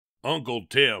Uncle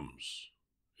Tim's.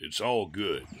 It's all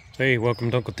good. Hey,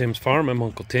 welcome to Uncle Tim's Farm. I'm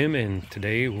Uncle Tim, and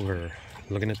today we're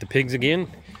looking at the pigs again.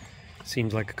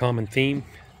 Seems like a common theme,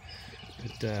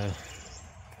 but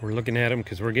we're looking at them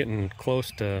because we're getting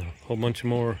close to a whole bunch of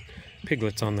more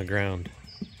piglets on the ground.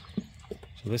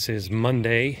 So this is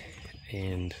Monday,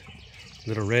 and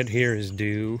Little Red here is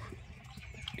due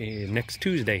next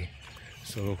Tuesday.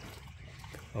 So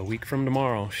a week from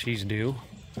tomorrow, she's due.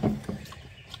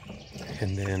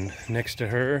 And then next to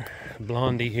her,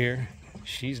 Blondie here,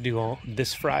 she's due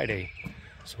this Friday.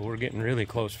 So we're getting really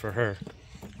close for her.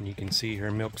 And you can see her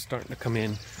milk's starting to come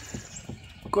in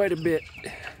quite a bit.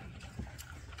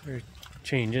 They're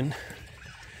changing.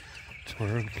 So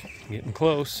we're getting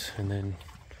close. And then,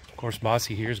 of course,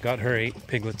 Bossy here's got her 8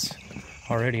 piglets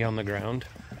already on the ground.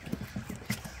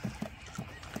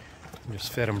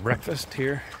 Just fed them breakfast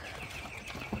here.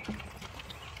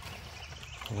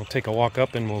 We'll take a walk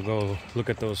up and we'll go look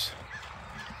at those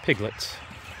piglets.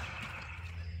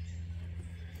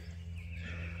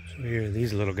 So here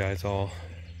these little guys are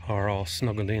all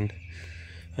snuggled in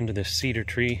under this cedar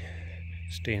tree,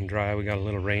 staying dry. We got a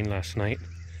little rain last night,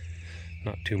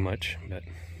 not too much, but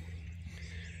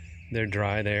they're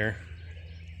dry there.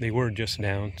 They were just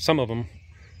down, some of them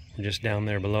were just down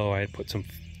there below. I had put some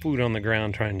food on the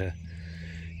ground trying to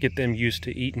get them used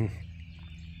to eating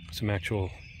some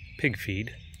actual pig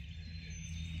feed.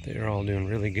 They're all doing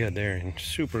really good. They're in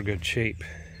super good shape.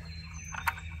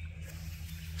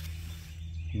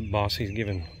 Bossy's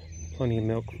giving plenty of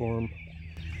milk for them.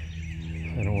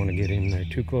 I don't want to get in there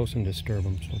too close and disturb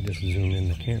them, so I'll just zoom in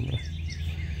the camera.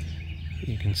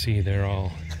 You can see they're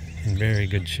all in very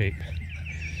good shape,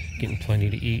 getting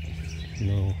plenty to eat.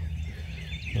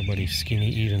 Nobody's skinny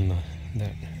eating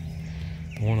the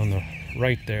one on the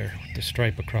right there with the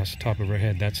stripe across the top of her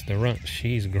head. That's the runt.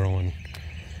 She's growing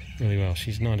really well.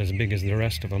 She's not as big as the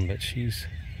rest of them, but she's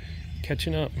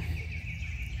catching up.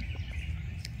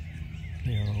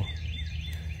 They're all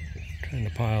trying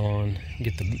to pile on,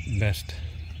 get the best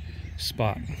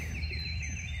spot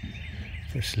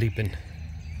for sleeping.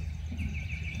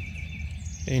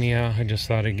 Anyhow, I just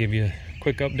thought I'd give you a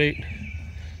quick update.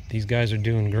 These guys are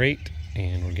doing great,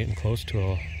 and we're getting close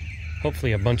to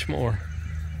hopefully a bunch more.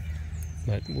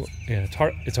 But yeah,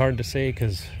 it's hard to say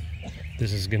because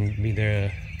this is going to be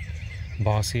their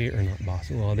Bossy, or not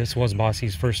Bossy, well, this was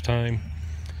Bossy's first time,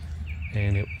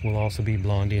 and it will also be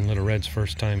Blondie and Little Red's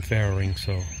first time farrowing,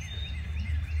 so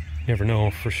you never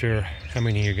know for sure how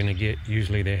many you're going to get.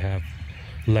 Usually they have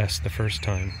less the first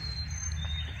time,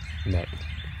 but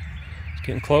it's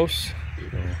getting close.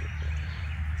 So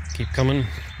keep coming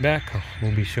back.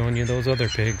 We'll be showing you those other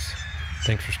pigs.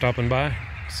 Thanks for stopping by.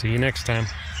 See you next time.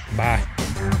 Bye.